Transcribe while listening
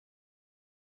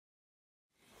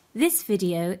This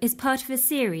video is part of a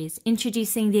series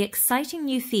introducing the exciting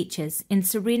new features in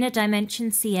Serena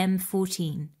Dimension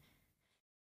CM14.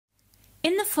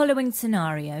 In the following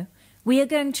scenario, we are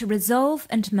going to resolve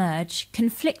and merge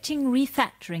conflicting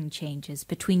refactoring changes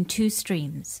between two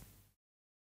streams.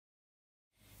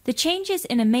 The changes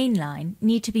in a main line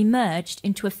need to be merged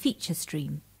into a feature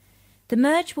stream. The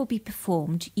merge will be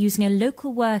performed using a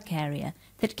local work area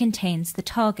that contains the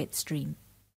target stream.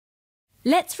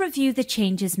 Let's review the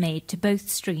changes made to both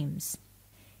streams.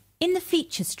 In the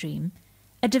feature stream,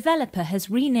 a developer has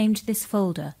renamed this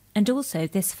folder and also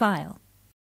this file.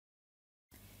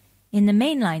 In the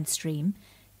mainline stream,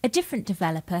 a different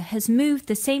developer has moved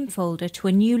the same folder to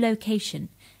a new location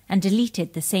and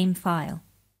deleted the same file.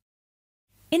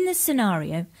 In this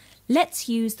scenario, let's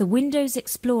use the Windows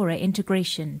Explorer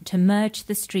integration to merge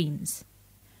the streams.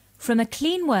 From a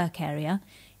clean work area,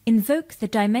 invoke the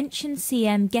Dimension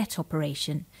CM get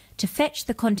operation to fetch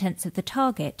the contents of the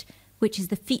target, which is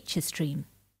the feature stream.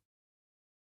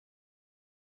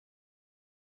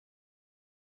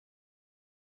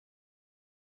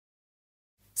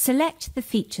 Select the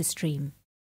feature stream.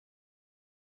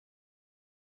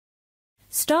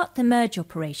 Start the merge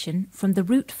operation from the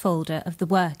root folder of the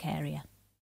work area.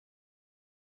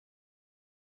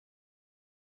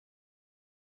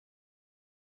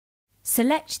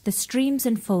 Select the Streams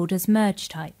and Folders merge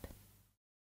type.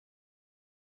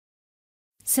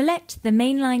 Select the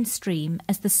mainline stream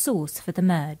as the source for the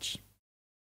merge.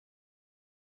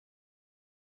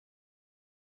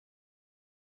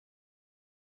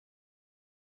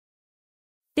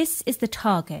 This is the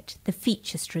target, the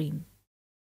feature stream.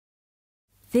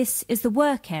 This is the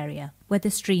work area where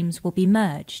the streams will be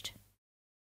merged.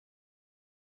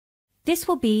 This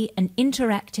will be an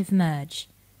interactive merge.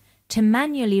 To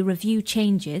manually review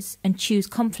changes and choose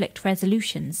conflict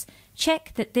resolutions,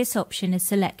 check that this option is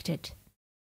selected.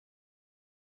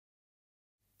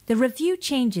 The Review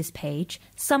Changes page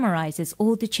summarizes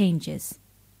all the changes.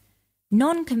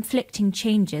 Non-conflicting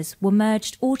changes were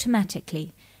merged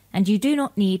automatically, and you do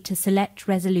not need to select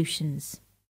resolutions.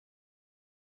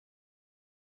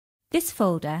 This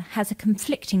folder has a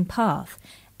conflicting path,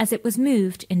 as it was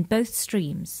moved in both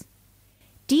streams.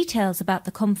 Details about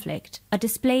the conflict are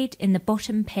displayed in the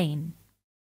bottom pane.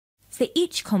 For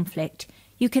each conflict,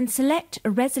 you can select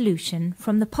a resolution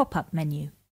from the pop-up menu.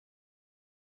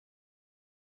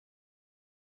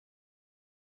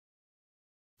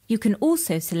 You can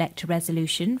also select a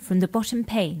resolution from the bottom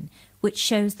pane, which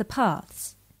shows the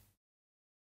paths.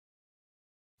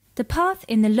 The path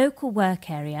in the local work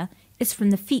area is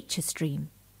from the feature stream.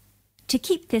 To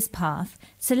keep this path,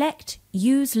 select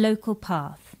Use Local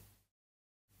Path.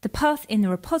 The path in the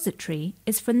repository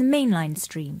is from the mainline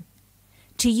stream.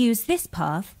 To use this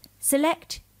path,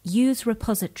 select Use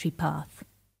Repository Path.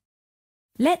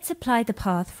 Let's apply the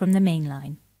path from the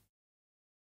mainline.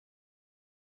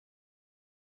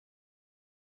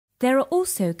 There are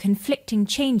also conflicting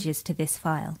changes to this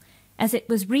file, as it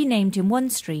was renamed in one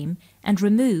stream and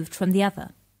removed from the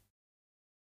other.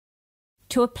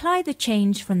 To apply the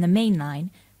change from the mainline,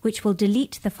 which will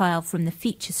delete the file from the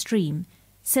feature stream,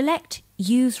 select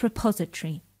Use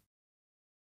Repository.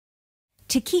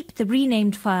 To keep the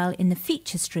renamed file in the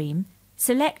feature stream,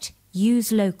 select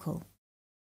Use Local.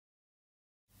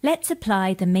 Let's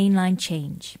apply the mainline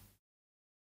change.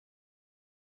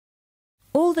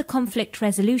 All the conflict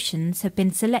resolutions have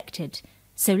been selected,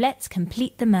 so let's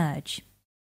complete the merge.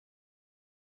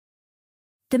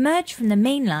 The merge from the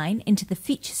mainline into the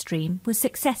feature stream was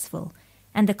successful,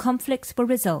 and the conflicts were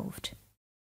resolved.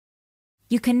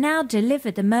 You can now deliver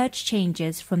the merge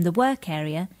changes from the work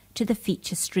area to the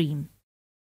feature stream.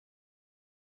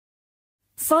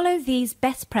 Follow these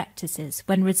best practices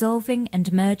when resolving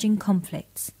and merging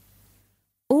conflicts.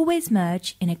 Always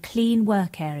merge in a clean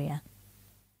work area.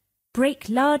 Break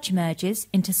large merges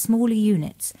into smaller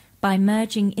units by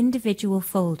merging individual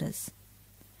folders.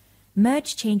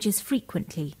 Merge changes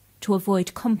frequently to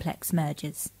avoid complex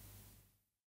merges.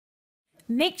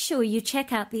 Make sure you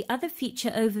check out the other feature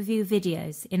overview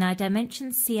videos in our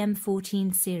Dimension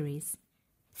CM14 series.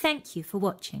 Thank you for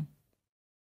watching.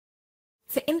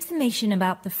 For information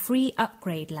about the free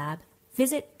Upgrade Lab,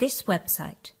 visit this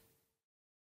website.